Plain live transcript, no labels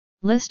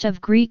List of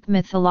Greek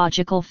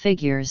mythological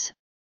figures,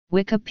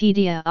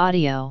 Wikipedia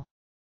Audio.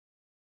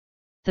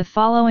 The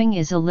following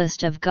is a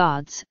list of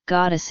gods,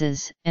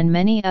 goddesses, and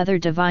many other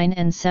divine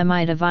and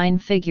semi-divine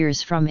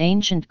figures from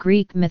ancient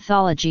Greek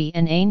mythology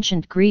and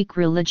ancient Greek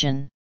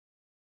religion.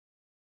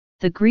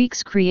 The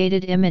Greeks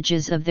created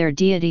images of their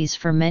deities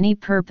for many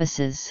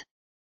purposes.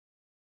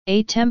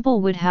 A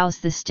temple would house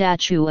the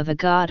statue of a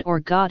god or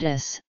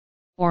goddess,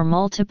 or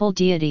multiple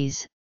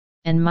deities,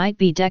 and might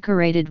be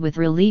decorated with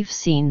relief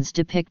scenes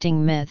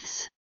depicting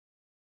myths.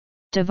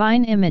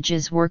 Divine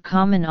images were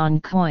common on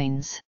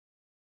coins.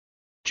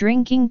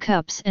 Drinking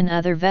cups and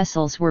other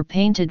vessels were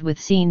painted with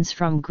scenes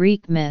from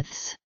Greek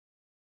myths.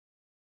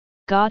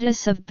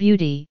 Goddess of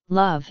beauty,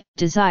 love,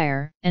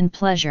 desire, and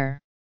pleasure.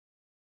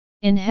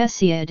 In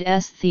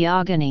Hesiod's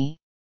Theogony,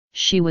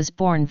 she was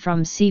born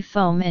from sea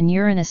foam and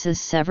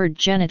Uranus's severed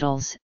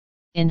genitals.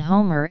 In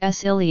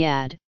Homer's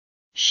Iliad,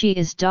 she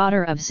is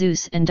daughter of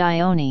Zeus and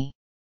Dione.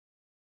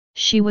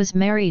 She was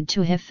married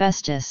to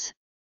Hephaestus,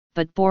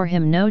 but bore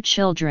him no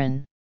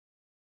children.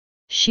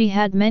 She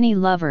had many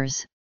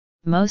lovers,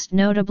 most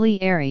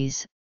notably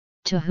Ares,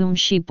 to whom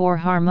she bore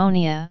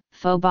Harmonia,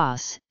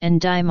 Phobos, and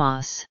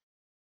Deimos.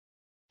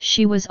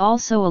 She was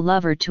also a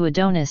lover to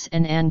Adonis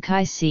and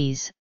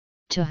Anchises,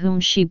 to whom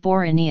she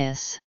bore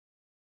Aeneas.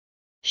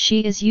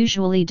 She is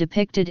usually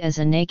depicted as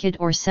a naked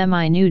or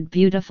semi-nude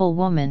beautiful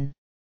woman.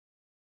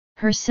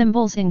 Her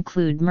symbols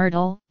include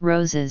myrtle,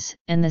 roses,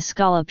 and the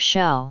scallop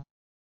shell.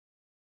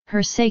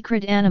 Her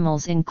sacred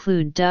animals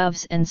include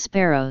doves and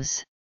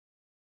sparrows.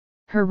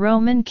 Her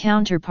Roman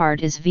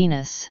counterpart is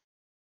Venus.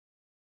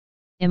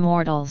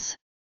 Immortals.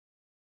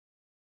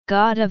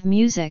 God of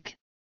music,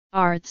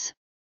 arts,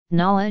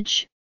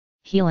 knowledge,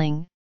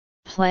 healing,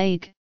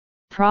 plague,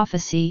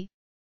 prophecy,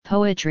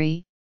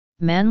 poetry,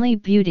 manly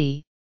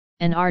beauty,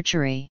 and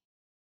archery.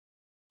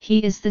 He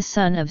is the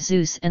son of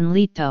Zeus and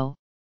Leto,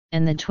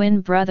 and the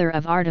twin brother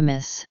of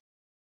Artemis.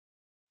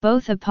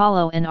 Both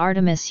Apollo and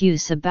Artemis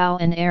use a bow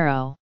and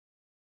arrow.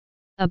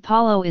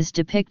 Apollo is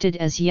depicted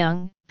as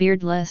young,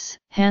 beardless,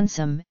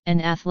 handsome,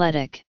 and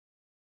athletic.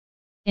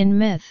 In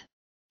myth,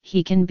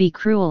 he can be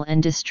cruel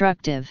and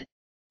destructive,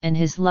 and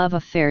his love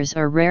affairs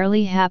are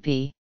rarely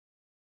happy.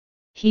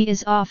 He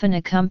is often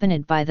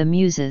accompanied by the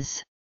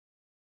Muses.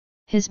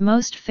 His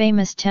most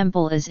famous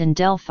temple is in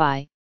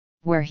Delphi,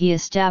 where he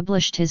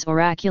established his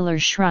oracular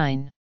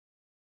shrine.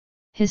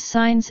 His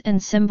signs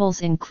and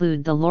symbols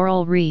include the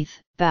laurel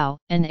wreath, bow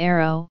and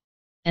arrow,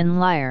 and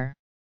lyre.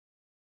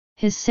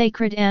 His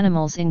sacred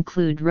animals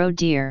include roe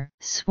deer,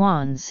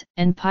 swans,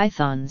 and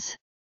pythons.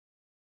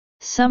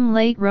 Some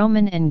late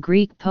Roman and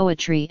Greek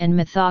poetry and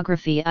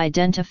mythography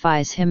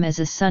identifies him as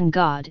a sun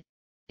god,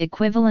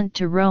 equivalent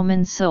to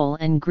Roman Sol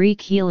and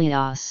Greek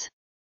Helios.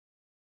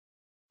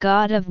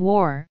 God of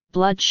war,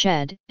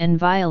 bloodshed, and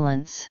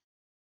violence.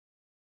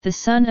 The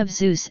son of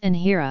Zeus and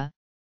Hera,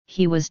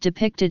 he was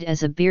depicted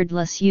as a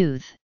beardless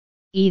youth,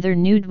 either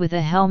nude with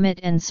a helmet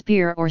and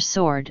spear or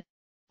sword,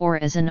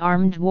 or as an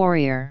armed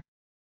warrior.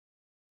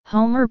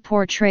 Homer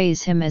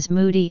portrays him as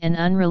moody and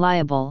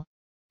unreliable,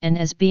 and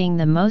as being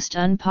the most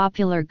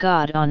unpopular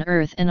god on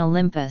Earth and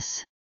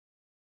Olympus.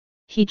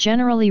 He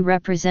generally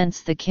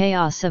represents the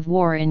chaos of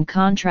war in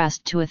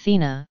contrast to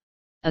Athena,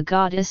 a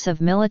goddess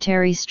of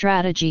military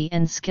strategy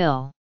and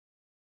skill.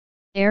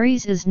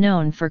 Ares is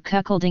known for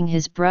cuckolding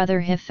his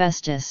brother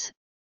Hephaestus,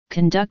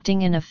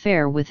 conducting an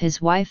affair with his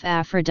wife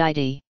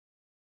Aphrodite.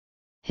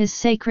 His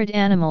sacred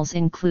animals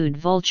include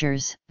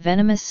vultures,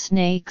 venomous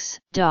snakes,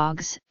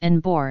 dogs,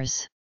 and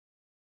boars.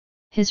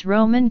 His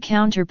Roman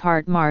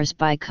counterpart Mars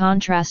by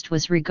contrast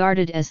was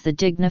regarded as the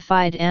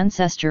dignified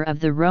ancestor of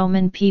the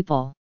Roman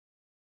people.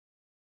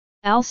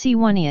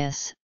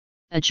 Alcyoneus,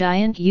 a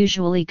giant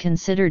usually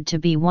considered to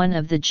be one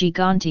of the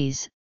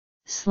Gigantes,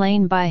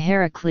 slain by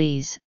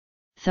Heracles.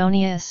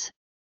 Chthonius,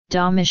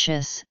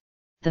 Domitius,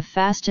 the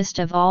fastest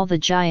of all the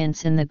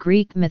giants in the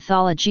Greek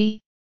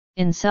mythology.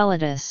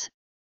 Enceladus,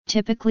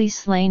 typically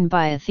slain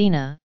by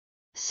Athena,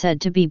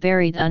 said to be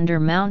buried under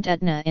Mount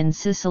Etna in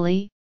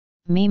Sicily.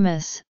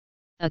 Mimas,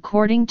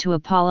 according to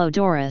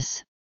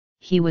Apollodorus,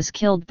 he was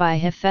killed by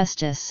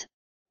Hephaestus,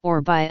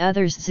 or by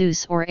others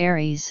Zeus or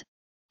Ares.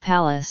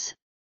 Pallas,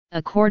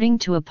 according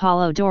to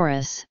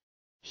Apollodorus,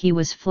 he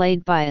was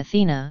flayed by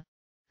Athena,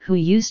 who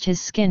used his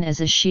skin as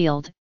a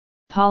shield.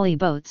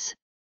 Polybotes,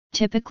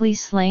 typically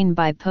slain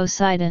by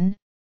Poseidon.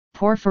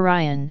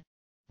 Porphyrion,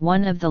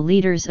 one of the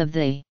leaders of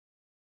the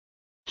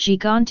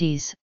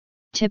Gigantes,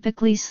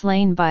 typically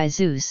slain by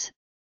Zeus.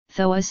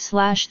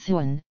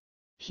 Thoas/Thuon,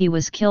 he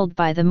was killed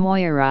by the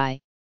Moirai.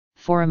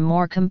 For a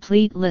more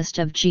complete list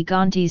of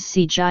Gigantes,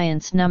 see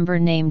Giants number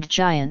named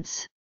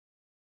giants.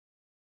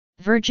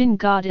 Virgin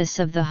goddess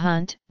of the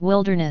hunt,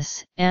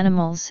 wilderness,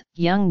 animals,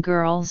 young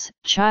girls,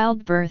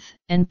 childbirth,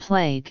 and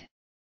plague.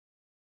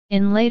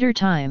 In later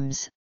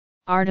times,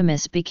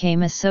 Artemis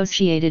became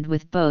associated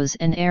with bows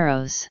and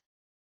arrows.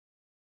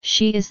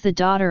 She is the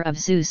daughter of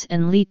Zeus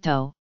and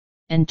Leto,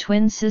 and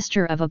twin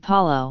sister of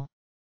Apollo.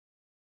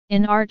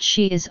 In art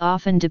she is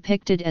often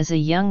depicted as a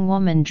young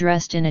woman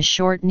dressed in a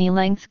short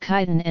knee-length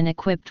chiton and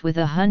equipped with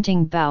a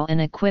hunting bow and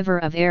a quiver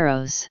of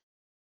arrows.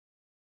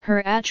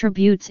 Her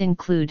attributes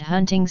include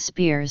hunting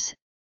spears,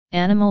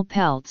 animal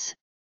pelts,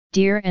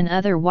 deer and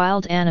other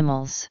wild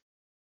animals.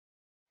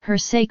 Her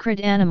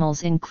sacred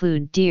animals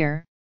include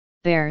deer,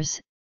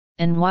 bears,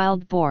 and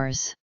wild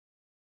boars.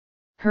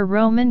 Her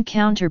Roman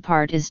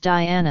counterpart is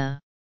Diana,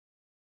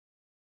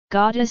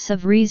 goddess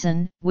of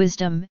reason,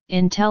 wisdom,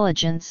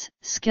 intelligence,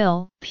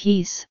 skill,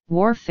 peace,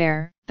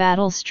 warfare,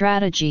 battle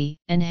strategy,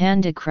 and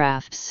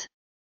handicrafts.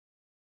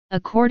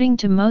 According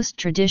to most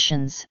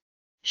traditions,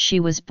 she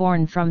was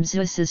born from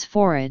Zeus's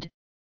forehead,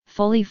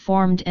 fully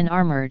formed and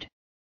armored.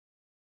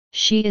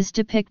 She is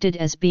depicted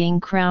as being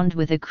crowned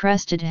with a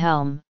crested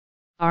helm,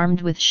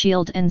 armed with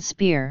shield and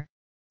spear,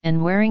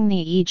 and wearing the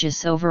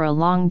aegis over a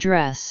long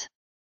dress.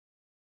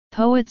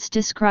 Poets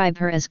describe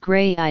her as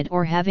gray-eyed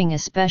or having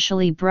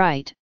especially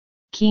bright,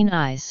 keen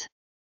eyes.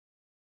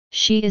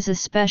 She is a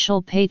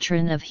special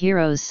patron of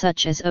heroes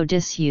such as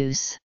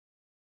Odysseus.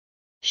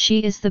 She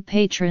is the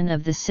patron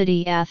of the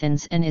city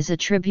Athens and is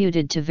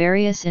attributed to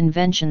various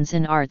inventions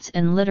in arts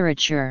and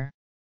literature.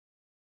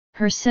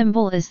 Her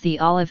symbol is the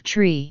olive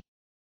tree.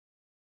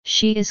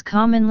 She is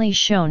commonly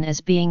shown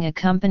as being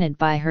accompanied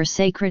by her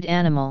sacred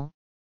animal,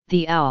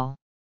 the owl.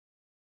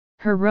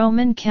 Her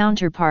Roman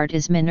counterpart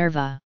is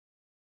Minerva,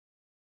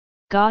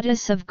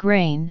 goddess of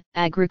grain,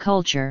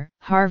 agriculture,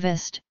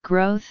 harvest,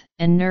 growth,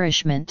 and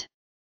nourishment.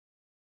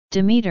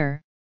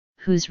 Demeter,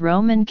 whose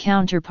Roman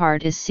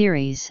counterpart is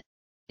Ceres,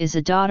 is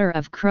a daughter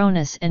of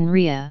Cronus and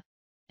Rhea,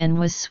 and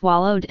was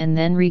swallowed and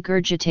then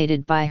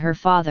regurgitated by her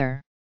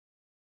father.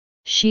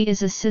 She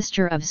is a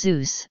sister of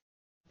Zeus,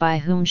 by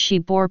whom she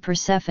bore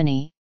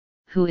Persephone,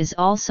 who is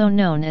also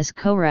known as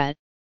Koret,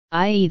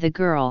 i.e. the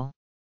girl.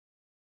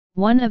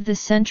 One of the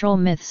central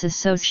myths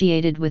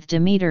associated with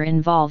Demeter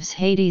involves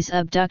Hades'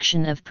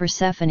 abduction of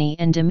Persephone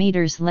and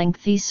Demeter's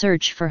lengthy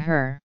search for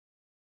her.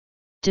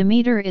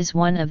 Demeter is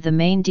one of the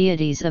main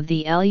deities of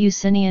the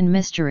Eleusinian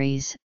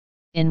mysteries,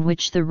 in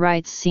which the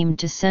rites seem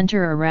to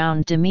center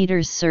around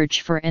Demeter's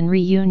search for and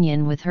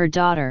reunion with her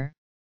daughter,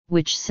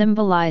 which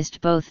symbolized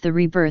both the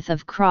rebirth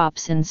of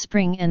crops in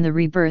spring and the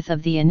rebirth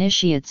of the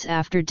initiates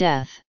after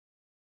death.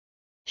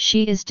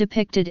 She is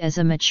depicted as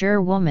a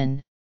mature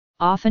woman,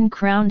 often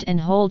crowned and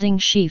holding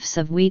sheafs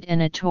of wheat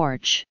and a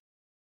torch.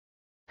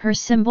 Her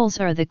symbols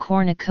are the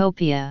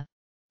cornucopia,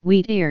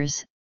 wheat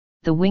ears,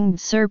 the winged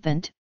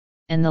serpent,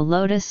 and the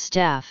lotus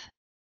staff.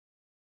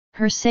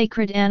 Her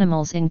sacred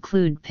animals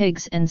include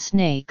pigs and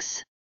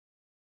snakes.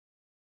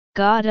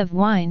 God of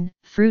wine,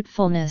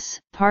 fruitfulness,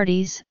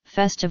 parties,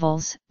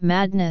 festivals,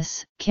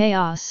 madness,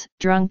 chaos,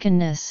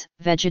 drunkenness,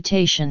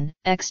 vegetation,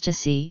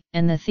 ecstasy,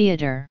 and the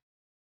theater.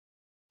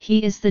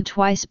 He is the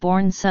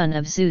twice-born son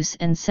of Zeus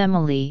and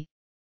Semele,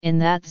 in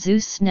that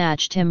Zeus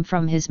snatched him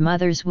from his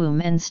mother's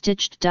womb and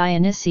stitched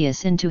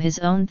Dionysius into his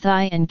own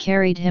thigh and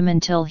carried him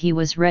until he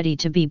was ready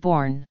to be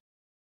born.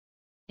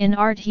 In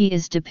art he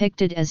is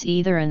depicted as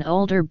either an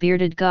older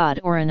bearded god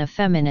or an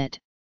effeminate,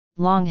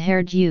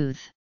 long-haired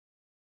youth.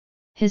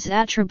 His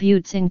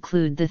attributes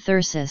include the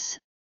thyrsus,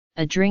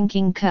 a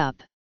drinking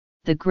cup,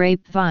 the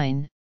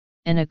grapevine,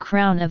 and a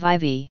crown of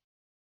ivy.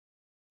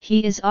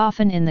 He is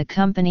often in the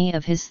company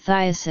of his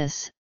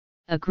thyasus,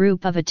 a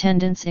group of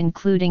attendants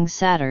including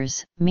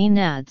satyrs,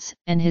 maenads,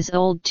 and his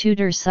old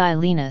tutor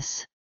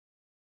Silenus.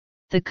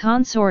 The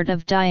consort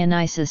of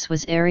Dionysus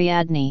was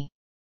Ariadne.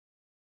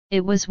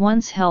 It was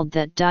once held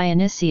that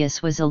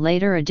Dionysius was a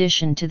later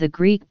addition to the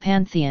Greek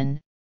pantheon,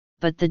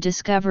 but the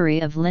discovery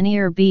of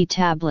Linear B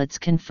tablets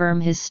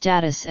confirm his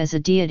status as a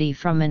deity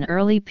from an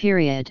early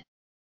period.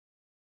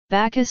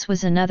 Bacchus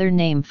was another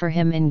name for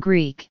him in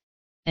Greek,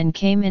 and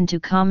came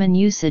into common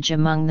usage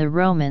among the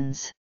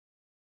Romans.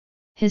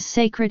 His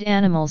sacred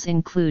animals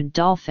include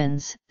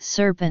dolphins,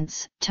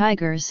 serpents,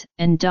 tigers,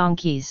 and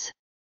donkeys.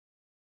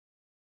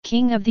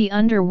 King of the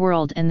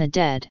underworld and the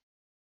dead.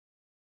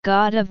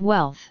 God of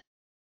wealth.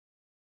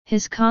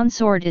 His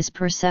consort is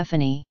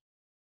Persephone.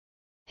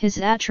 His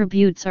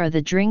attributes are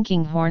the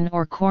drinking horn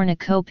or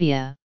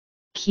cornucopia,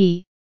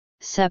 key,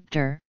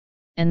 scepter,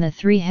 and the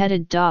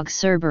three-headed dog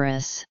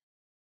Cerberus.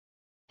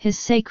 His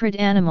sacred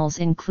animals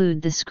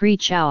include the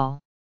screech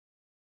owl.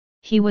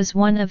 He was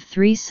one of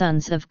 3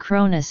 sons of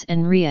Cronus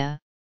and Rhea,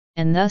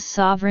 and thus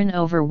sovereign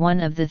over one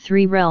of the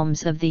 3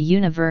 realms of the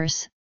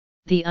universe,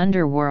 the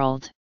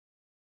underworld.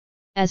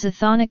 As a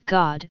chthonic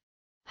god,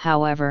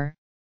 however,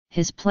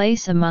 his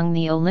place among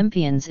the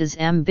Olympians is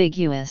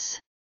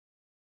ambiguous.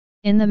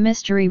 In the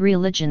mystery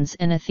religions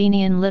and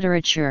Athenian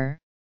literature,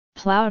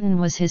 Ploughton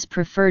was his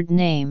preferred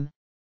name,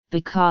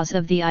 because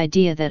of the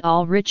idea that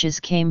all riches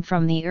came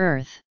from the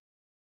earth.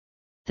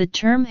 The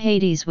term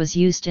Hades was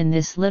used in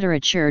this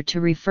literature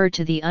to refer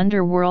to the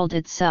underworld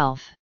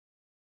itself.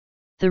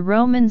 The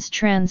Romans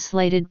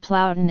translated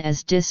Ploughton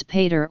as Dis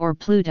Pater or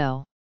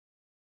Pluto.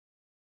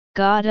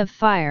 God of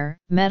fire,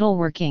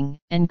 metalworking,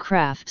 and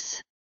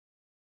crafts.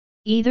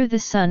 Either the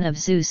son of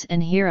Zeus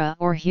and Hera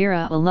or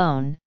Hera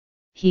alone,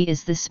 he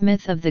is the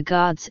smith of the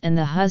gods and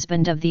the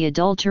husband of the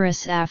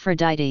adulterous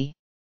Aphrodite.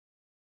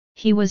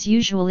 He was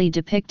usually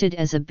depicted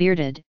as a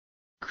bearded,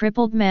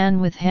 crippled man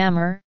with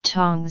hammer,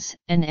 tongs,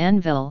 and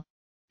anvil,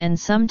 and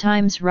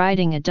sometimes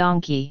riding a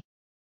donkey.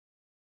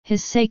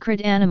 His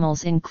sacred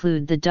animals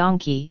include the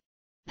donkey,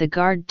 the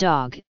guard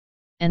dog,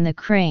 and the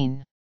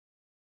crane.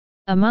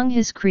 Among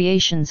his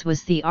creations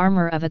was the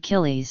armor of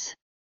Achilles.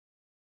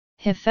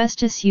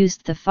 Hephaestus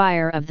used the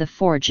fire of the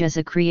forge as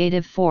a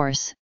creative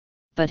force,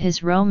 but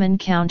his Roman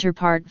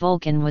counterpart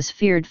Vulcan was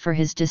feared for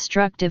his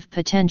destructive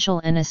potential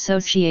and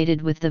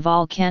associated with the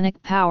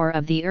volcanic power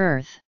of the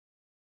earth.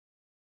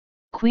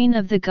 Queen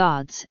of the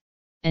gods,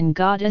 and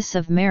goddess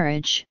of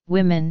marriage,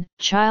 women,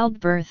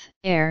 childbirth,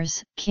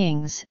 heirs,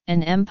 kings,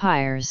 and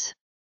empires.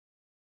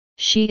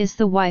 She is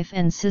the wife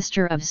and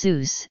sister of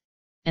Zeus,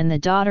 and the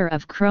daughter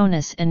of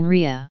Cronus and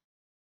Rhea.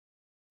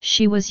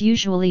 She was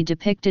usually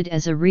depicted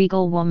as a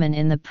regal woman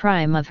in the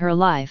prime of her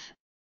life,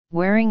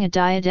 wearing a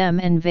diadem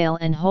and veil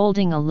and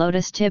holding a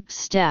lotus-tipped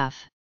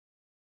staff.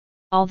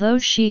 Although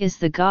she is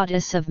the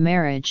goddess of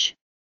marriage,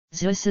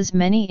 Zeus's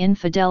many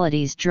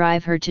infidelities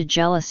drive her to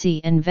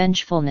jealousy and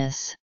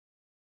vengefulness.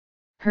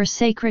 Her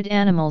sacred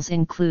animals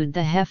include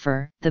the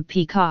heifer, the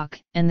peacock,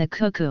 and the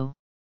cuckoo.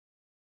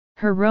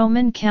 Her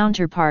Roman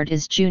counterpart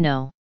is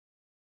Juno.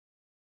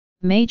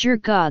 Major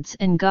gods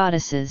and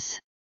goddesses.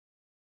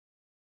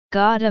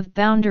 God of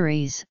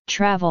boundaries,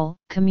 travel,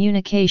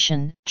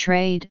 communication,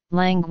 trade,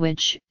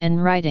 language,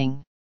 and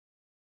writing.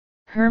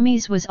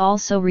 Hermes was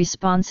also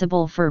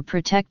responsible for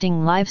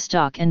protecting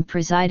livestock and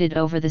presided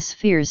over the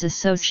spheres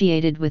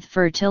associated with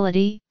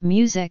fertility,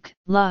 music,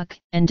 luck,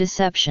 and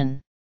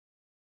deception.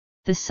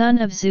 The son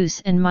of Zeus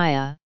and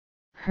Maia,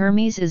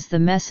 Hermes is the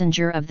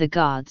messenger of the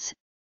gods,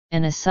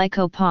 and a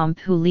psychopomp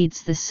who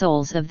leads the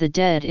souls of the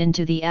dead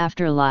into the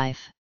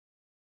afterlife.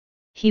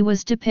 He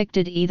was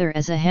depicted either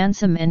as a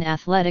handsome and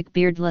athletic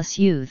beardless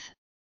youth,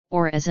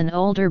 or as an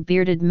older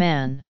bearded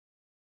man.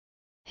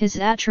 His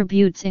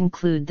attributes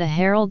include the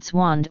herald's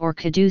wand or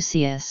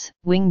caduceus,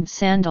 winged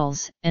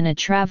sandals, and a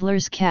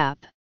traveler's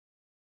cap.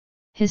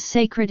 His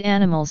sacred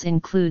animals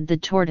include the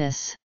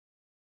tortoise.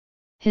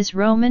 His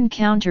Roman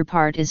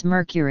counterpart is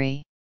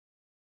Mercury.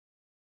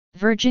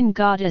 Virgin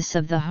goddess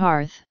of the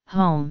hearth,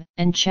 home,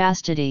 and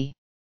chastity.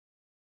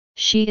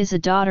 She is a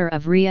daughter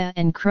of Rhea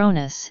and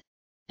Cronus,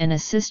 and a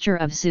sister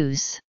of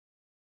Zeus.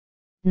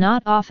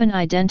 Not often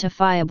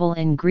identifiable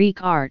in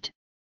Greek art,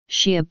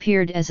 she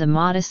appeared as a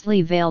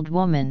modestly veiled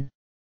woman.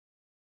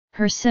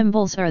 Her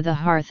symbols are the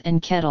hearth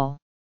and kettle.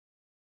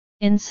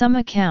 In some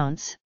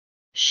accounts,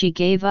 she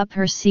gave up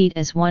her seat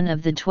as one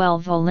of the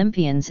 12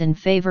 Olympians in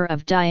favor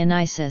of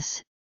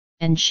Dionysus,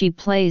 and she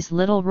plays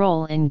little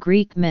role in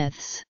Greek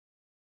myths.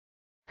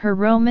 Her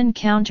Roman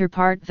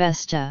counterpart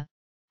Vesta,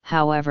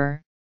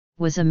 however,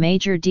 was a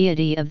major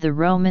deity of the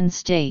Roman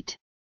state.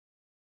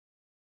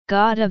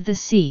 God of the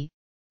sea,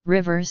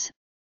 rivers,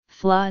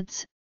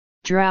 floods,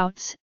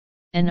 droughts,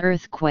 and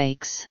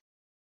earthquakes.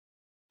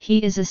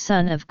 He is a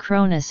son of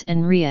Cronus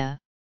and Rhea,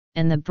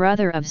 and the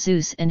brother of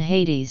Zeus and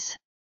Hades.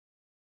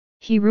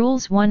 He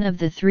rules one of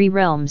the 3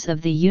 realms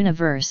of the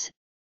universe,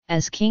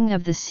 as king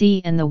of the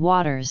sea and the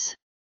waters.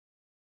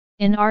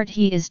 In art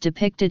he is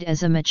depicted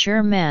as a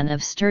mature man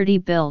of sturdy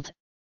build,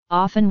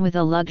 often with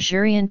a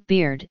luxuriant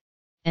beard,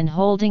 and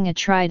holding a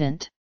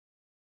trident.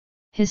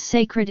 His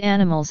sacred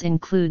animals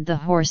include the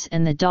horse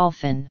and the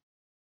dolphin.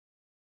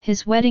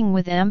 His wedding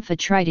with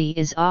Amphitrite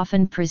is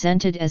often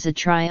presented as a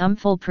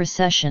triumphal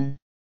procession.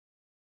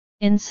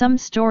 In some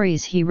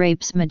stories he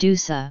rapes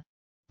Medusa,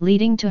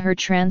 leading to her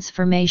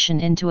transformation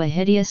into a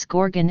hideous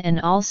gorgon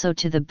and also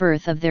to the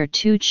birth of their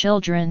 2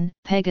 children,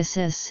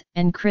 Pegasus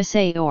and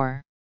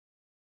Chrysaor.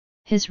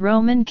 His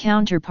Roman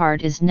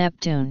counterpart is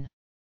Neptune.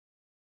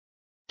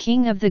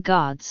 King of the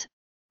gods,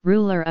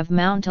 ruler of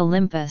Mount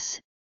Olympus,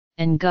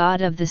 and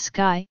god of the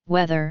sky,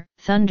 weather,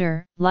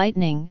 thunder,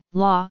 lightning,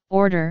 law,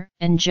 order,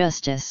 and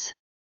justice.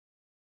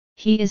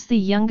 He is the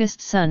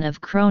youngest son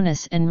of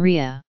Cronus and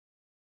Rhea.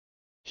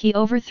 He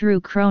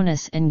overthrew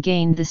Cronus and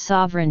gained the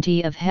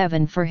sovereignty of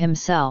heaven for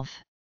himself.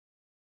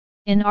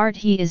 In art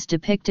he is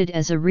depicted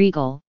as a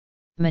regal,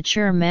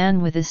 mature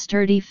man with a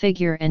sturdy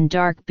figure and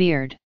dark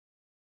beard.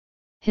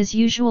 His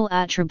usual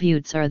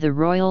attributes are the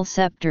royal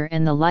scepter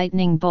and the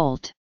lightning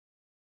bolt.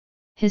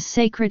 His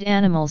sacred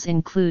animals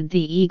include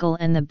the eagle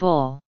and the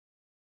bull.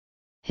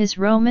 His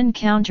Roman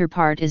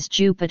counterpart is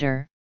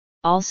Jupiter,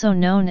 also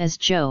known as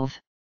Jove.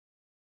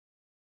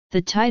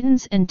 The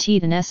Titans and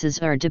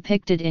Titanesses are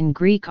depicted in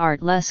Greek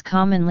art less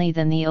commonly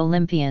than the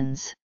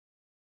Olympians.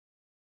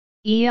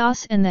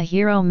 Eos and the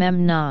hero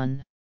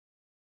Memnon.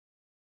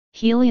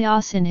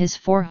 Helios in his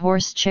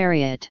 4-horse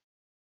chariot.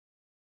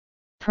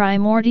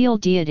 Primordial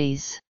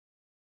deities.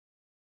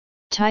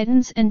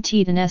 Titans and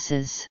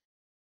Titanesses.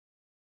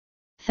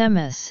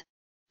 Themis,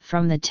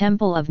 from the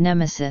temple of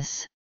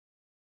Nemesis.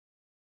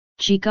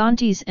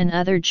 Gigantes and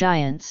other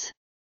giants.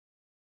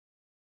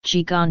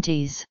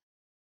 Gigantes.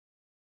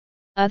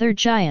 Other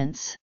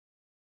giants.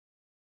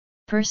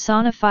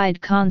 Personified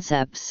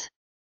concepts.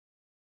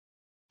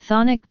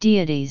 Chthonic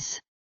deities.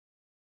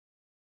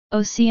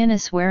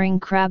 Oceanus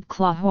wearing crab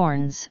claw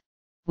horns,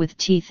 with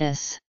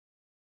Tethys.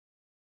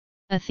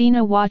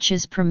 Athena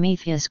watches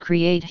Prometheus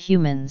create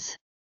humans.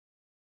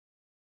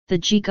 The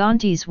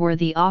Gigantes were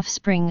the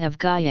offspring of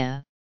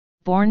Gaia,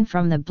 born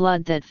from the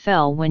blood that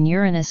fell when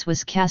Uranus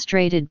was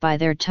castrated by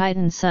their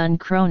titan son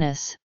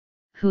Cronus,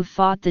 who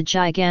fought the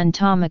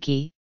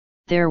Gigantomachy,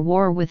 their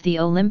war with the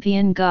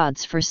Olympian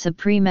gods for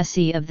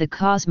supremacy of the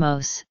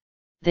cosmos.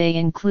 They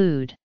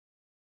include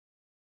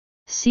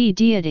sea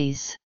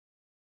deities,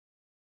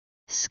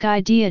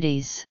 sky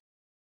deities,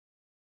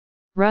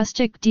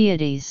 rustic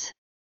deities,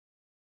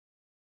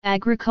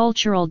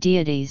 agricultural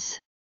deities,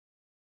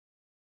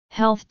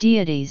 health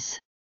deities,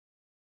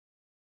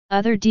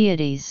 other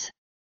deities,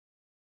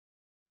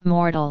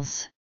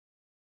 mortals,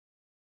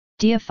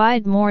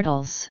 deified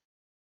mortals,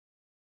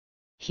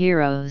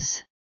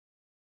 heroes,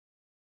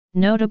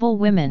 notable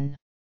women,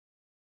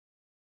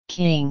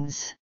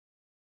 kings,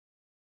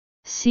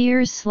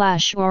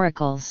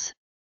 seers/oracles,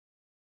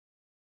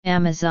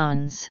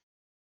 Amazons,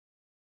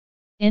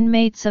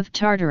 inmates of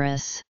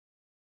Tartarus,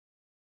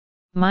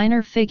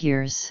 minor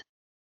figures.